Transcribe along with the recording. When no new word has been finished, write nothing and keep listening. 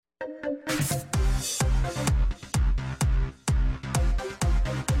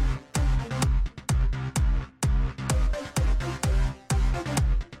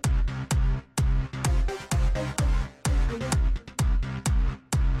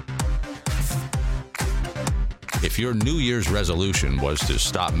If your New Year's resolution was to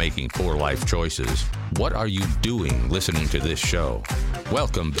stop making poor life choices, what are you doing listening to this show?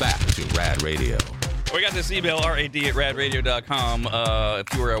 Welcome back to RAD Radio. We got this email, rad@radradio.com.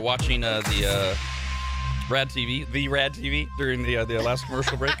 If you were watching the RAD TV, during the last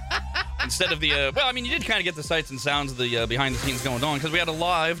commercial break, instead of the, you did kind of get the sights and sounds of the behind the scenes going on, because we had a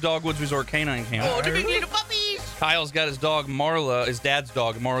live Dogwoods Resort canine camp. Oh, do we need puppies? Kyle's got his dog Marla, his dad's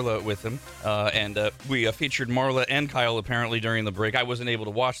dog Marla, with him, and we featured Marla and Kyle apparently during the break. I wasn't able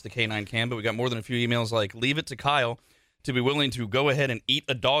to watch the canine cam, but we got more than a few emails like, leave it to Kyle to be willing to go ahead and eat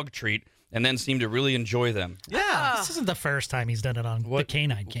a dog treat and then seem to really enjoy them. Yeah. This isn't the first time he's done it on the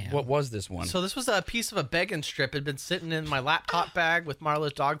canine cam. What was this one? So this was a piece of a bacon strip. It had been sitting in my laptop bag with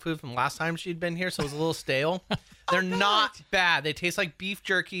Marla's dog food from last time she'd been here, so it was a little stale. They're not bad. They taste like beef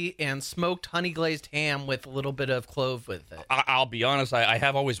jerky and smoked honey glazed ham with a little bit of clove with it. I'll be honest, I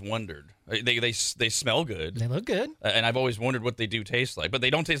have always wondered. They smell good. They look good. And I've always wondered what they do taste like, but they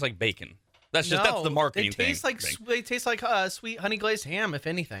don't taste like bacon. That's the marketing thing. They taste like sweet honey glazed ham, if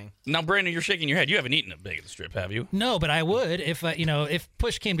anything. Now, Brandon, you're shaking your head. You haven't eaten a bacon strip, have you? No, but I would if if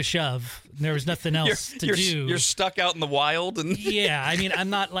push came to shove. There was nothing else to do. You're stuck out in the wild, and yeah. I mean, I'm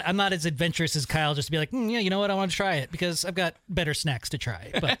not as adventurous as Kyle. Just to be like, yeah, you know what? I want to try it because I've got better snacks to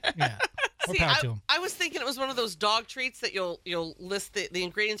try. But yeah. See, I was thinking it was one of those dog treats that you'll list the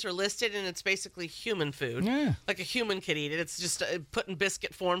ingredients are listed and it's basically human food. Yeah. Like a human could eat it. It's just put in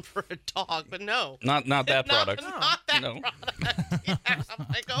biscuit form for a dog, but no. Not that product. Not that product. Yeah, I'm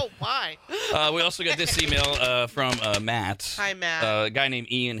like, oh, why? We also got this email from Matt. Hi, Matt. A guy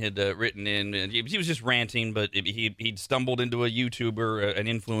named Ian had written in. And he was just ranting, but he'd stumbled into a YouTuber, an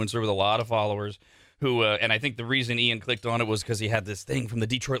influencer with a lot of followers. Who and I think the reason Ian clicked on it was because he had this thing from the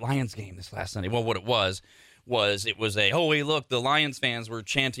Detroit Lions game this last Sunday. Well, what it was hey, look, the Lions fans were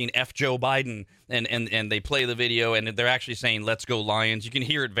chanting F Joe Biden, and they play the video, and they're actually saying Let's Go Lions. You can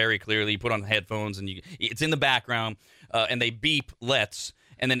hear it very clearly. You put on headphones, and it's in the background, and they beep Let's,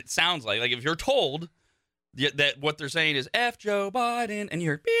 and then it sounds like if you're told that what they're saying is F Joe Biden, and you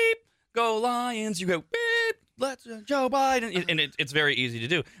hear beep, go Lions, you go beep, Let's Joe Biden, and it's very easy to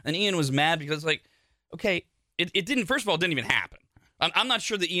do. And Ian was mad because it's like, okay, it didn't, first of all, it didn't even happen. I'm not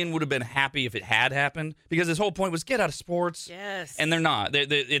sure that Ian would have been happy if it had happened, because his whole point was get out of sports. Yes. And they're not.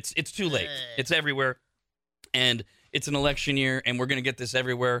 It's too late. It's everywhere. And it's an election year, and we're going to get this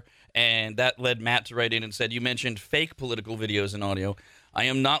everywhere. And that led Matt to write in and said, you mentioned fake political videos and audio. I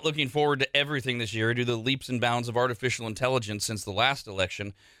am not looking forward to everything this year due to the leaps and bounds of artificial intelligence since the last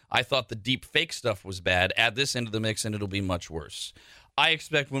election. I thought the deep fake stuff was bad. Add this into the mix, and it'll be much worse. I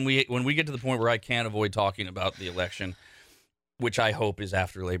expect when we get to the point where I can't avoid talking about the election, which I hope is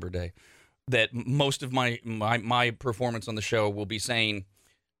after Labor Day, that most of my performance on the show will be saying,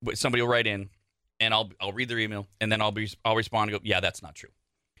 somebody will write in, and I'll read their email, and then I'll respond and go, yeah, that's not true.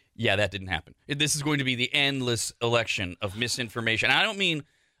 Yeah, that didn't happen. This is going to be the endless election of misinformation. And I don't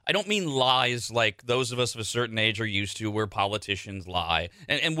mean lies like those of us of a certain age are used to, where politicians lie.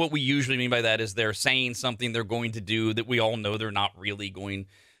 And what we usually mean by that is they're saying something they're going to do that we all know they're not really going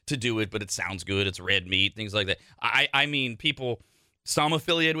to do it, but it sounds good, it's red meat, things like that. I mean people, some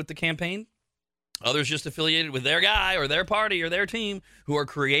affiliated with the campaign, others just affiliated with their guy or their party or their team, who are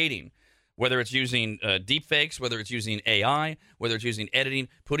creating, whether it's using deep fakes, whether it's using AI, whether it's using editing,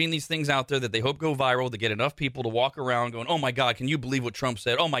 putting these things out there that they hope go viral to get enough people to walk around going, oh my God, can you believe what Trump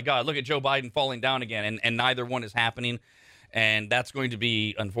said? Oh my God, look at Joe Biden falling down again. And neither one is happening. And that's going to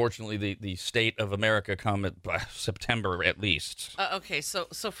be, unfortunately, the state of America come September at least. Okay, so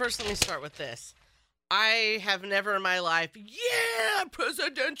first let me start with this. I have never in my life,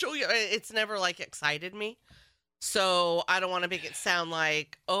 presidential. It's never excited me. So I don't want to make it sound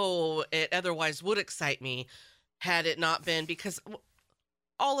like, it otherwise would excite me had it not been, because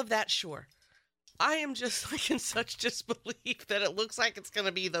all of that, sure. I am just in such disbelief that it looks like it's going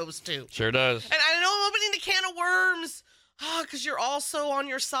to be those two. Sure does. And I know I'm opening a can of worms. Because you're also on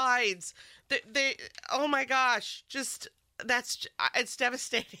your sides. They oh my gosh, it's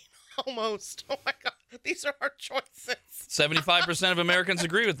devastating. Almost. Oh my God, these are our choices. 75% of Americans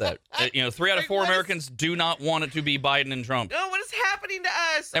agree with that. 3 out of 4 Americans do not want it to be Biden and Trump. No, what is happening to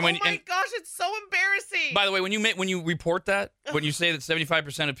us? And gosh, it's so embarrassing. By the way, when you report that, when you say that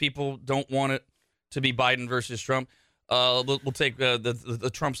 75% of people don't want it to be Biden versus Trump, we'll take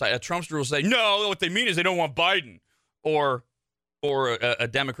the Trump side. A Trumpster will say, no, what they mean is they don't want Biden. Or a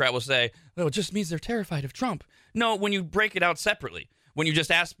Democrat will say, well, it just means they're terrified of Trump. No, when you break it out separately. when you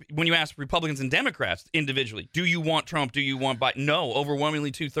ask Republicans and Democrats individually, do you want Trump? Do you want Biden? No,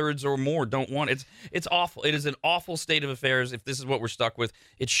 overwhelmingly 2/3 or more don't want it. It's awful. It is an awful state of affairs. If this is what we're stuck with,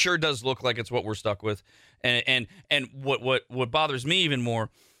 it sure does look like it's what we're stuck with. And what bothers me even more,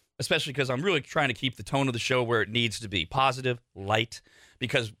 especially because I'm really trying to keep the tone of the show where it needs to be, positive, light,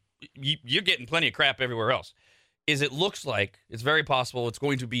 because you're getting plenty of crap everywhere else. Is it looks like it's very possible it's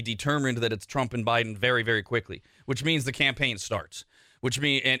going to be determined that it's Trump and Biden very, very quickly, which means the campaign starts. Which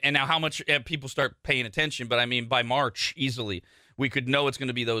means, and now how much people start paying attention, but I mean by March easily we could know it's going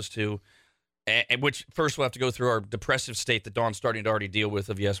to be those two. And which first we'll have to go through our depressive state that Dawn's starting to already deal with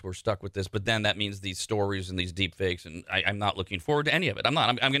of, yes, we're stuck with this, but then that means these stories and these deep fakes, and I'm not looking forward to any of it. I'm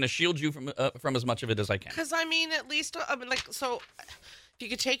not. I'm going to shield you from as much of it as I can. Because I mean, at least so if you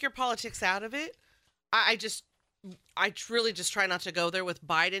could take your politics out of it, I really just try not to go there with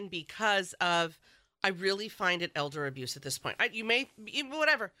Biden because of. I really find it elder abuse at this point.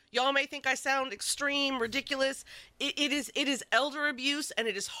 Whatever. Y'all may think I sound extreme, ridiculous. It is elder abuse, and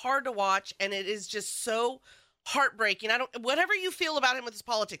it is hard to watch, and it is just so heartbreaking. Whatever you feel about him with his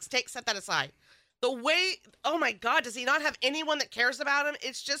politics, set that aside. The way, oh my God, does he not have anyone that cares about him?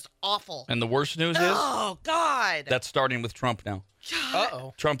 It's just awful. And the worst news is, oh God, that's starting with Trump now.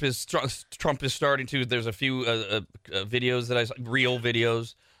 Uh-oh. Trump is starting to. There's a few videos that I saw, real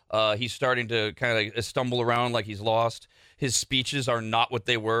videos. He's starting to kind of stumble around like he's lost. His speeches are not what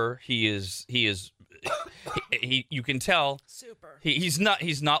they were. You can tell. Super. He's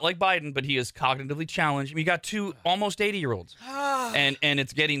not like Biden, but he is cognitively challenged. I mean, you got two almost 80-year-olds, and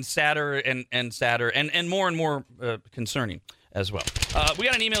it's getting sadder and sadder and more concerning as well. We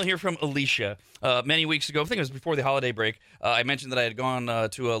got an email here from Alicia many weeks ago. I think it was before the holiday break. I mentioned that I had gone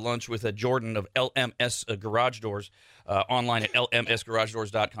to a lunch with Jordan of LMS Garage Doors online at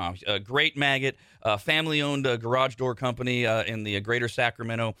lmsgaragedoors.com. Great maggot, family-owned garage door company in the greater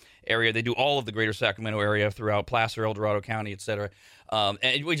Sacramento area. They do all of the greater Sacramento area throughout Placer, El Dorado County, etc.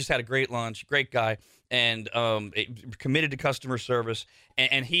 And we just had a great lunch. Great guy. And committed to customer service,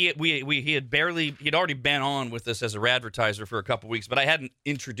 and he'd already been on with us as a radvertiser for a couple weeks, but I hadn't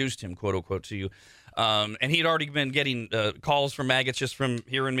introduced him, quote unquote, to you, and he had already been getting calls from maggots just from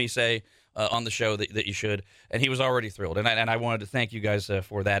hearing me say on the show that you should, and he was already thrilled, and I wanted to thank you guys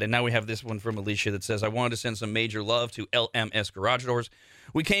for that. And now we have this one from Alicia that says, I wanted to send some major love to LMS Garage Doors.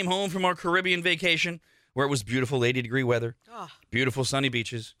 We came home from our Caribbean vacation where it was beautiful 80-degree weather, beautiful sunny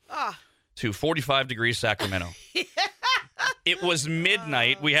beaches. To 45 degrees Sacramento. It was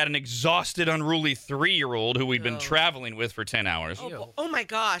midnight. We had an exhausted, unruly 3-year-old who we'd been traveling with for 10 hours. Oh my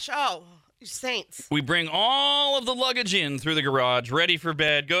gosh. Oh, you saints. We bring all of the luggage in through the garage, ready for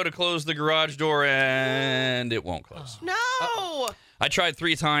bed, go to close the garage door, and it won't close. No. I tried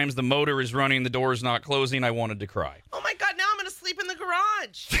 3 times. The motor is running. The door is not closing. I wanted to cry. Oh my God, now I'm going to sleep in the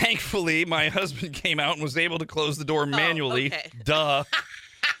garage. Thankfully, my husband came out and was able to close the door manually. Okay. Duh.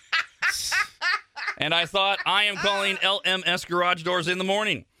 And I thought, I am calling LMS Garage Doors in the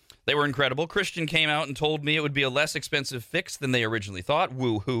morning. They were incredible. Christian came out and told me it would be a less expensive fix than they originally thought.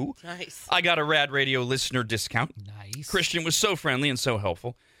 Woo-hoo. Nice. I got a Rad Radio listener discount. Nice. Christian was so friendly and so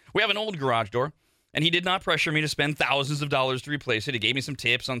helpful. We have an old garage door, and he did not pressure me to spend thousands of dollars to replace it. He gave me some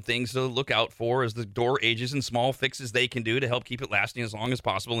tips on things to look out for as the door ages and small fixes they can do to help keep it lasting as long as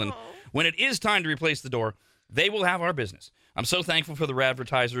possible. And when it is time to replace the door, they will have our business. I'm so thankful for the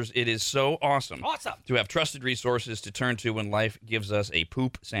Radvertisers. It is so awesome to have trusted resources to turn to when life gives us a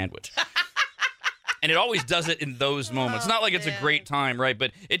poop sandwich. And it always does it in those moments. It's not like it's a great time, right?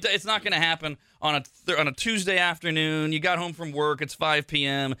 But it's not going to happen on a Tuesday afternoon. You got home from work. It's 5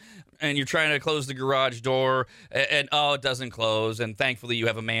 p.m. and you're trying to close the garage door, and it doesn't close. And thankfully, you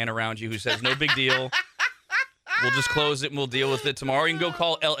have a man around you who says, no big deal. We'll just close it and we'll deal with it tomorrow. You can go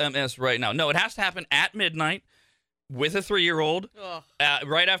call LMS right now. No, it has to happen at midnight with a 3-year-old,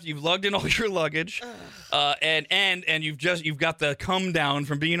 right after you've lugged in all your luggage, and you've got the come down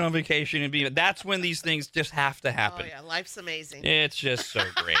from being on vacation and that's when these things just have to happen. Oh yeah, life's amazing. It's just so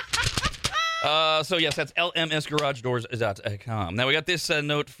great. So yes, that's lmsgaragedoors.com. Now we got this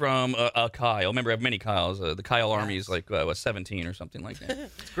note from Kyle. Remember, I have many Kyles. The Kyle Army is like 17 or something like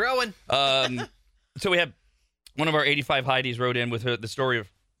that. It's growing. So we have one of our 85 Heidi's wrote in with the story of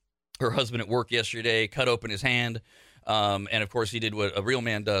her husband at work yesterday, cut open his hand. And of course, he did what a real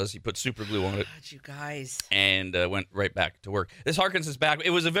man does. He put super glue on it. God, you guys. And went right back to work. This harkens us back.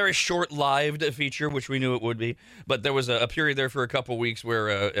 It was a very short-lived feature, which we knew it would be. But there was a period there for a couple weeks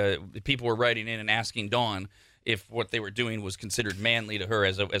where people were writing in and asking Dawn if what they were doing was considered manly to her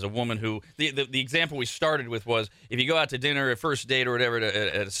as a woman who... The example we started with was, if you go out to dinner, a first date or whatever,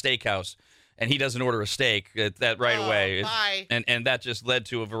 at a steakhouse, and he doesn't order a steak, that right away. Bye. And that just led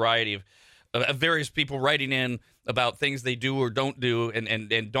to a variety of various people writing in about things they do or don't do,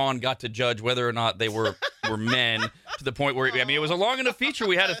 and Dawn got to judge whether or not they were men, to the point where, I mean, it was a long enough feature.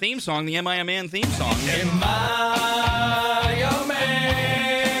 We had a theme song, the Am I a Man theme song. Am I a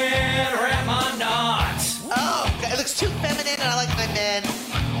man or am I not? Oh, it looks too feminine, and I like my men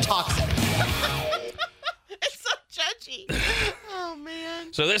toxic. It's so judgy. Oh,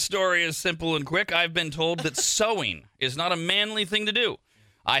 man. So this story is simple and quick. I've been told that sewing is not a manly thing to do.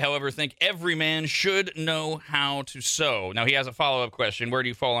 I, however, think every man should know how to sew. Now, he has a follow-up question. Where do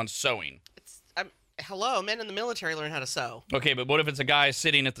you fall on sewing? Hello, men in the military learn how to sew. Okay, but what if it's a guy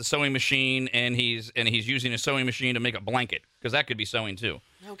sitting at the sewing machine and he's using a sewing machine to make a blanket? Because that could be sewing too.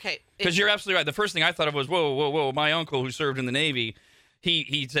 Okay. Because you're absolutely right. The first thing I thought of was, whoa. My uncle who served in the Navy,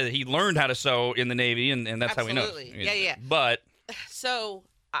 he said he learned how to sew in the Navy, and that's Absolutely. how he knows. Yeah. But So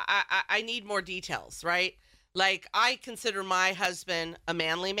I need more details, right? Like, I consider my husband a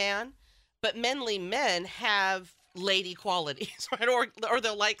manly man, but manly men have lady qualities, right? Or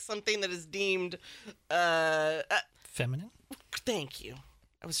they'll like something that is deemed Feminine? thank you.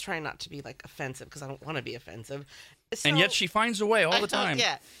 I was trying not to be like offensive because I don't want to be offensive. So, and yet she finds a way all the time.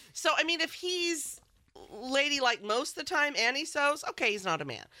 Yeah. So I mean, if he's ladylike most of the time and he sews, okay, he's not a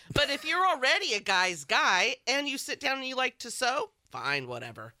man. But if you're already a guy's guy and you sit down and you like to sew, fine,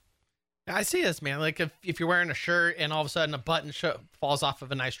 whatever. I see this, man. Like if you're wearing a shirt and all of a sudden a button falls off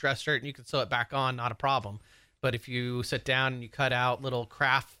of a nice dress shirt and you can sew it back on, not a problem. But if you sit down and you cut out little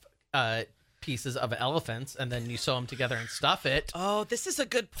craft pieces of elephants and then you sew them together and stuff it. Oh, this is a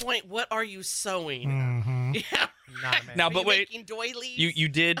good point. What are you sewing? Mm-hmm. Yeah. Not a man. Now, Are but you wait, making doilies? you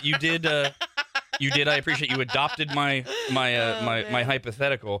did. I appreciate you adopted my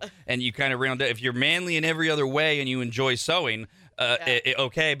hypothetical, and you kind of round it. If you're manly in every other way and you enjoy sewing,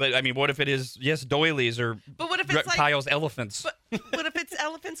 okay. But I mean, what if it is doilies or But what if it's like Kyle's elephants? But what if it's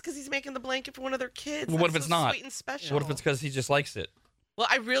elephants because he's making the blanket for one of their kids? Well, what if That's it's so not? Sweet and special. What if it's because he just likes it? Well,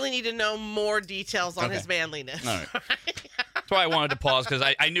 I really need to know more details on Okay. his manliness. All right. That's why I wanted to pause, because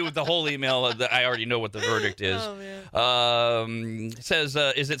I knew the whole email that I already know what the verdict is. Oh, man. It says,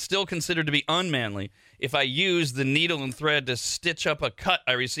 is it still considered to be unmanly if I use the needle and thread to stitch up a cut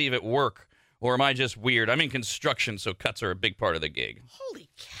I receive at work? Or am I just weird? I'm in construction, so cuts are a big part of the gig. Holy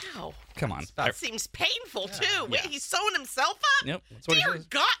cow. Come on. That seems painful, too. Wait, he's sewing himself up? Yep, that's what he Dear says.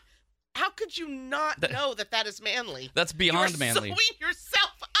 God. How could you not know that is manly? That's beyond You're manly. sewing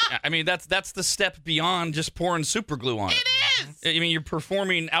yourself up. I mean, that's the step beyond just pouring super glue on it. It is. I mean, you're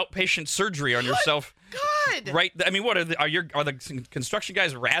performing outpatient surgery on yourself. God. Right? I mean, what are the construction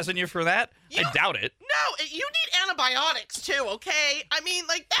guys razzing you for that? I doubt it. No, you need antibiotics too, okay? I mean,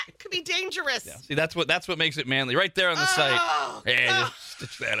 like, that could be dangerous. Yeah. See, that's what makes it manly. Right there on the site. Oh, Yeah, God. just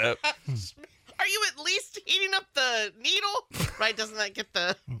stitch that up. Are you at least heating up the needle? Right? Doesn't that get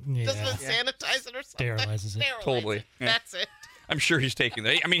the... Doesn't it sanitize it or something? Sterilizes it. Sterilize Totally. it. Yeah. That's it. I'm sure he's taking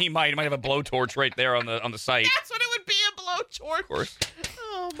that. I mean, he might have a blowtorch right there on the site. That's what it would be, a blowtorch. Of course.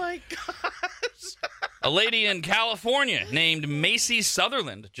 Oh, my gosh. A lady in California named Macy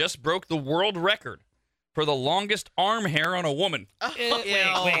Sutherland just broke the world record for the longest arm hair on a woman.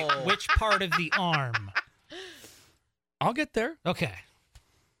 Wait, which part of the arm? I'll get there. Okay.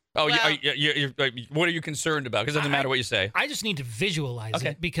 Oh, Well- what are you concerned about? Because it doesn't matter what you say. I just need to visualize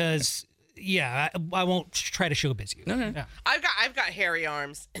Okay. it because, I won't try to showbiz you. Okay. Yeah. I've got hairy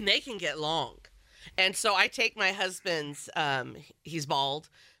arms, and they can get long. And so I take my husband's, he's bald,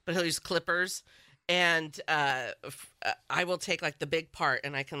 but he'll use clippers. And I will take, like, the big part,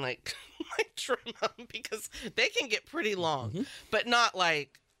 and I can, like trim them because they can get pretty long. But not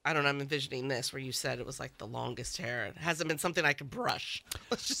like... I don't know, I'm envisioning this where you said it was like the longest hair. It hasn't been something I could brush.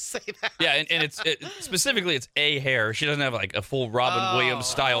 Let's just say that. Yeah, and it's specifically it's a hair. She doesn't have like a full Robin Williams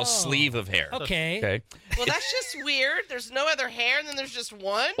style sleeve of hair. Okay. Okay. Well, that's just weird. There's no other hair, and then there's just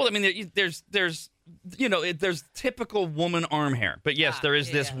one. Well, I mean, there's there's typical woman arm hair, but yes, there is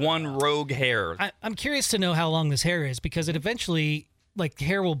this one rogue hair. I'm curious to know how long this hair is because it eventually, like,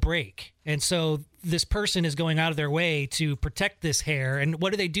 hair will break. And so this person is going out of their way to protect this hair. And what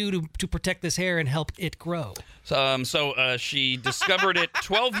do they do to protect this hair and help it grow? So she discovered it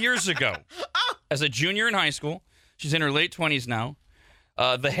 12 years ago as a junior in high school. She's in her late 20s now.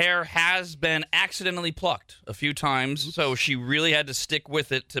 The hair has been accidentally plucked a few times, so she really had to stick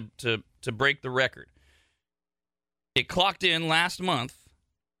with it to break the record. It clocked in last month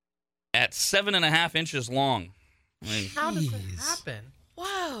at 7.5 inches long. I mean, How does that Jeez. happen?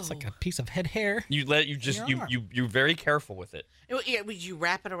 Whoa. It's like a piece of head hair. You're very careful with it. Yeah, would you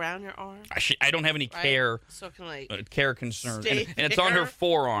wrap it around your arm? I don't have any Right. So it can care concerns, stay and it's on her there?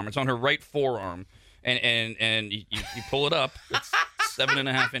 forearm. It's on her right forearm, and you pull it up. It's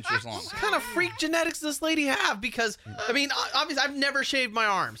 7.5 inches long. What kind of freak genetics does this lady have? Because, I mean, obviously, I've never shaved my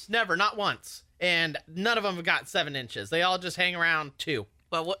arms. Never, not once. And none of them have got 7 inches. They all just hang around 2.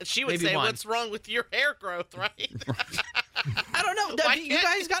 Well, what she would Maybe say, 1. what's wrong with your hair growth, right? I don't know. Why Have you can't-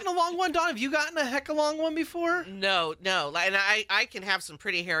 guys gotten a long one, Dawn? Have you gotten a heck of a long one before? No. And I can have some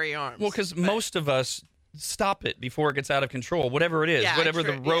pretty hairy arms. Well, because most of us stop it before it gets out of control. Whatever it is, Yeah, whatever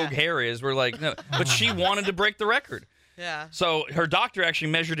true, the rogue yeah. hair is, we're like, no. But she wanted to break the record. Yeah. So her doctor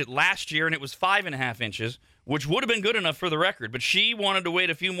actually measured it last year, and it was 5.5 inches, which would have been good enough for the record. But she wanted to wait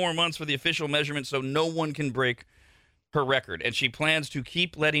a few more months for the official measurement so no one can break her record. And she plans to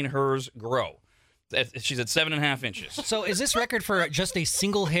keep letting hers grow. She's at 7.5 inches. So is this record for just a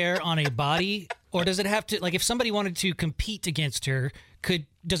single hair on a body, or does it have to, like, if somebody wanted to compete against her,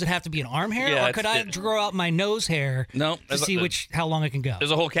 does it have to be an arm hair, Yeah, or could I grow out my nose hair No, to see how long I can go?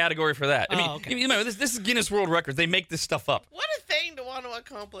 There's a whole category for that. I mean, okay. remember, this is Guinness World Records. They make this stuff up. What a thing to want to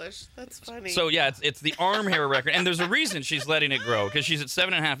accomplish. That's funny. So yeah, it's the arm hair record, and there's a reason she's letting it grow because she's at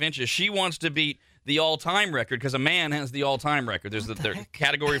 7.5 inches. She wants to beat the all-time record because a man has the all-time record. There's the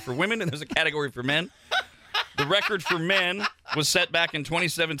category for women and there's a category for men. The record for men was set back in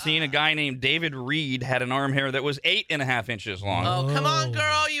 2017. A guy named David Reed had an arm hair that was 8.5 inches long. Oh, come on,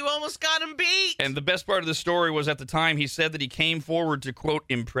 girl. You almost got him beat. And the best part of the story was at the time he said that he came forward to, quote,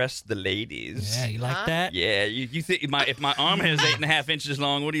 impress the ladies. Yeah, you like that? Yeah, you think if my arm hair is 8.5 inches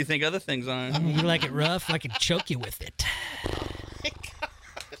long, what do you think other things are? You like it rough? I can choke you with it.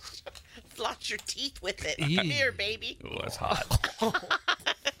 Floss your teeth with it. Ew. Come here, baby. Oh, that's hot.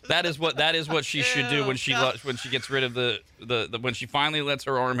 That is what she should do when she gets rid of the when she finally lets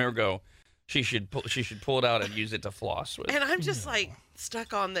her arm hair go. She should pull it out and use it to floss with. And I'm just like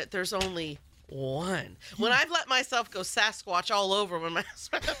stuck on that there's only one. When I've let myself go Sasquatch all over when my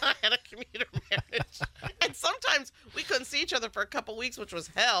husband and I had a commuter marriage. And sometimes we couldn't see each other for a couple weeks, which was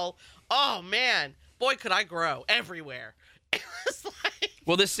hell. Oh man, boy could I grow everywhere. It was like,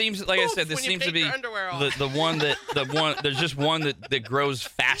 Well, this seems like I said. This when you seems to take be your underwear off. the one. There's just one that grows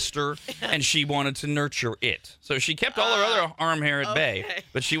faster, and she wanted to nurture it. So she kept all her other arm hair at bay, okay.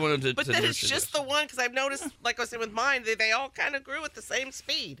 but she wanted to. But to then nurture it's just this. the one, because I've noticed, like I said with mine, they all kind of grew at the same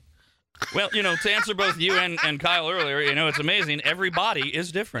speed. Well, to answer both you and Kyle earlier, it's amazing. Every body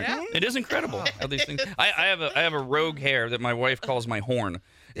is different. Yeah. It is incredible how these things. I have a rogue hair that my wife calls my horn.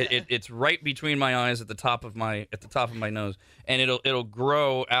 It's right between my eyes at the top of my nose, and it'll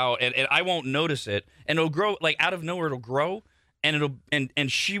grow out, and I won't notice it, and it'll grow like out of nowhere. It'll grow, and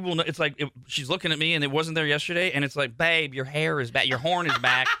she will. It's like she's looking at me, and it wasn't there yesterday, and it's like, babe, your hair is back, your horn is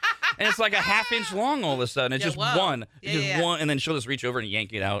back, and it's like a half-inch long all of a sudden. It's Yeah, just whoa. one, Yeah, just yeah. one, and then she'll just reach over and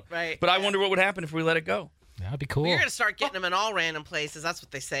yank it out. Right, But I yeah. wonder what would happen if we let it go. That'd be cool. You're going to start getting them in all random places. That's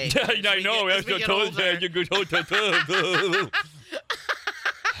what they say. Yeah, As I we know. get- as we get older.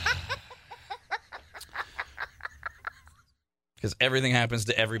 Because everything happens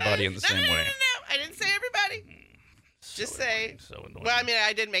to everybody in the same way. No. I didn't say everybody. Just say. Annoying, so annoying. Well, I mean,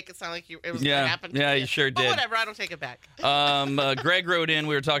 I did make it sound like it was going Yeah, to happen to yeah, you. you sure But did. whatever, I don't take it back. Greg wrote in.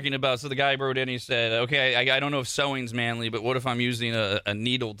 We were talking about. So the guy wrote in. He said, "Okay, I don't know if sewing's manly, but what if I'm using a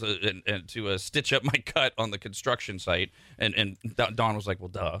needle to stitch up my cut on the construction site?" And Dawn was like, "Well,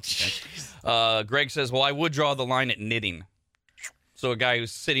 duh." Okay. Greg says, "Well, I would draw the line at knitting." So a guy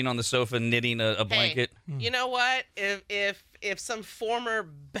who's sitting on the sofa knitting a blanket. You know what? If some former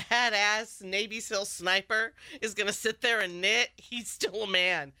badass Navy SEAL sniper is going to sit there and knit, he's still a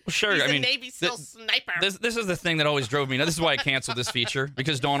man. Well, sure. He's I a mean, Navy SEAL sniper. This is the thing that always drove me. Now, this is why I canceled this feature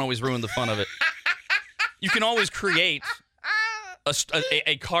because Dawn always ruined the fun of it. You can always create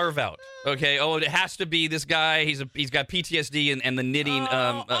a carve out. Okay. Oh, it has to be this guy. He's got PTSD and the knitting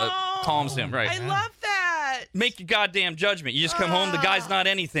calms him. Right. I love that. Make your goddamn judgment. You just come home. The guy's not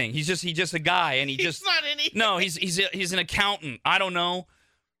anything. He's just a guy, and He's not anything. no. He's an accountant. I don't know.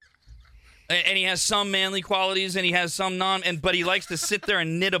 And he has some manly qualities, and he has some but he likes to sit there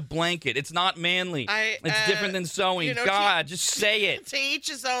and knit a blanket. It's not manly. It's different than sewing. God, just say it. To each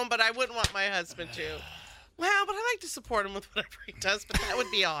his own, but I wouldn't want my husband to. Well, but I like to support him with whatever he does, but that would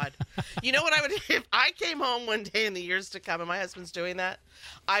be odd. You know what I would, if I came home one day in the years to come and my husband's doing that,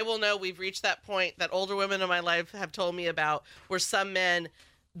 I will know we've reached that point that older women in my life have told me about where some men,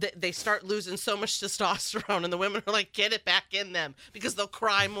 they start losing so much testosterone and the women are like, get it back in them because they'll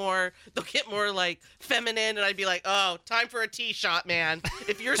cry more. They'll get more like feminine. And I'd be like, oh, time for a tee shot, man.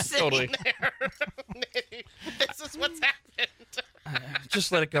 If you're sitting Totally. there, this is what's happened.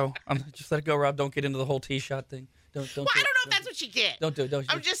 Just let it go. Just let it go, Rob. Don't get into the whole tee shot thing. Don't. Well, I don't know if that's what you get. Don't do it.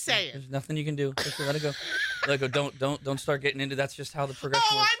 I'm just saying. There's nothing you can do. Just let it go. Let it go. Don't start getting into. That's just how the progression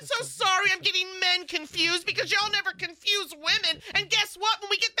Oh, works. I'm so sorry. I'm getting men confused because y'all never confuse women. And guess what? When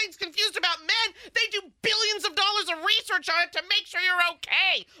we get things confused about men, they do billions of dollars of research on it to make sure you're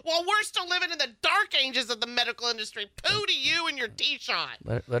okay. While we're still living in the dark ages of the medical industry. Poo to you and your T-shot.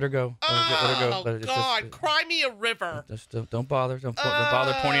 Let her go. Let her go. Oh, God. Cry me a river. Just don't bother. Don't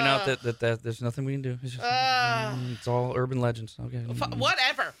bother pointing out that there's nothing we can do. It's, just, it's all urban legends. Okay.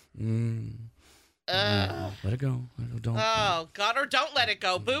 Whatever. Let it go. Don't. Oh, God, or don't let it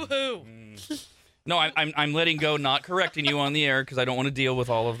go. Boo-hoo. No, I'm letting go, not correcting you on the air because I don't want to deal with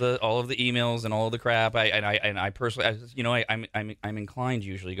all of the emails and all of the crap. I personally, I'm inclined to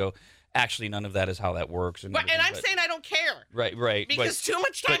usually go. Actually, none of that is how that works. And I'm saying I don't care. Right. Because too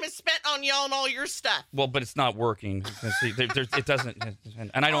much time is spent on y'all and all your stuff. Well, but it's not working. See, it doesn't,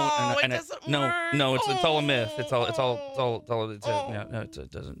 and I don't. Oh, and it doesn't no, work. it's all a myth. It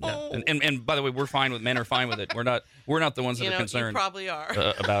doesn't. And by the way, we're fine with men are fine with it. We're not the ones that are concerned. You probably are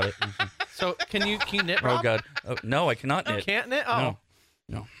about it. So can you knit, Oh Rob? God, no, I cannot knit. You can't knit? Oh.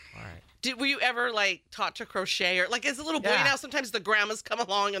 No. All right. Were you ever like taught to crochet or like as a little boy Yeah. now? Sometimes the grandmas come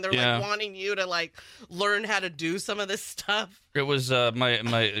along and they're Yeah. like wanting you to like learn how to do some of this stuff. It was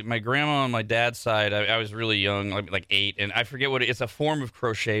my grandma on my dad's side. I was really young, like 8, and I forget what it's a form of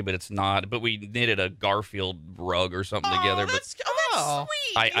crochet, but it's not. But we knitted a Garfield rug or something together. That's Oh.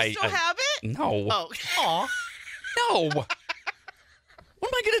 sweet. You still have it? No, Oh, Aw. no.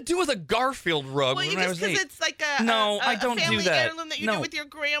 What am I gonna do with a Garfield rug well, when you I just was 8? because it's like a No, a I don't do family that. heirloom that you No. do with your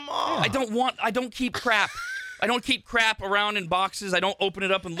grandma. I don't keep crap. I don't keep crap around in boxes. I don't open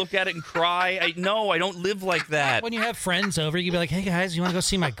it up and look at it and cry. I don't live like that. When you have friends over, you can be like, "Hey guys, you want to go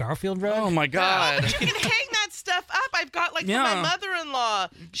see my Garfield rug?" Oh my God. You can hang that stuff up. I've got like for Yeah. my mother-in-law.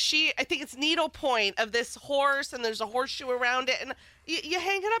 I think it's needlepoint of this horse, and there's a horseshoe around it, and you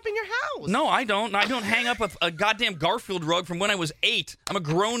hang it up in your house. No, I don't. I don't hang up a goddamn Garfield rug from when I was 8. I'm a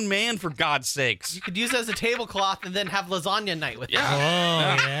grown man, for God's sakes. You could use it as a tablecloth and then have lasagna night with it. Oh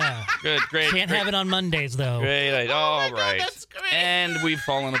yeah. Good, great. Can't have it on Mondays though. Great. All God, right. that's great. And we've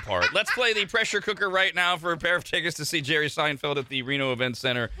fallen apart. Let's play the pressure cooker right now for a pair of tickets to see Jerry Seinfeld at the Reno Event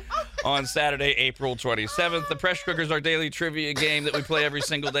Center on Saturday, April 27th. The pressure cooker is our daily trivia game that we play every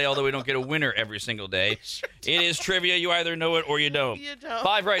single day, although we don't get a winner every single day. It is trivia. You either know it or you don't. You don't.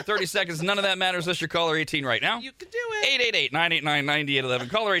 5 right, 30 seconds. None of that matters unless you're caller 18 right now. You can do it. 888-989-9811.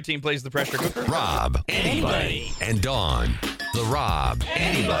 Caller 18 plays the pressure cooker. Rob, anybody, and Dawn. The Rob,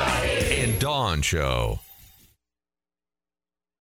 anybody, and Dawn Show.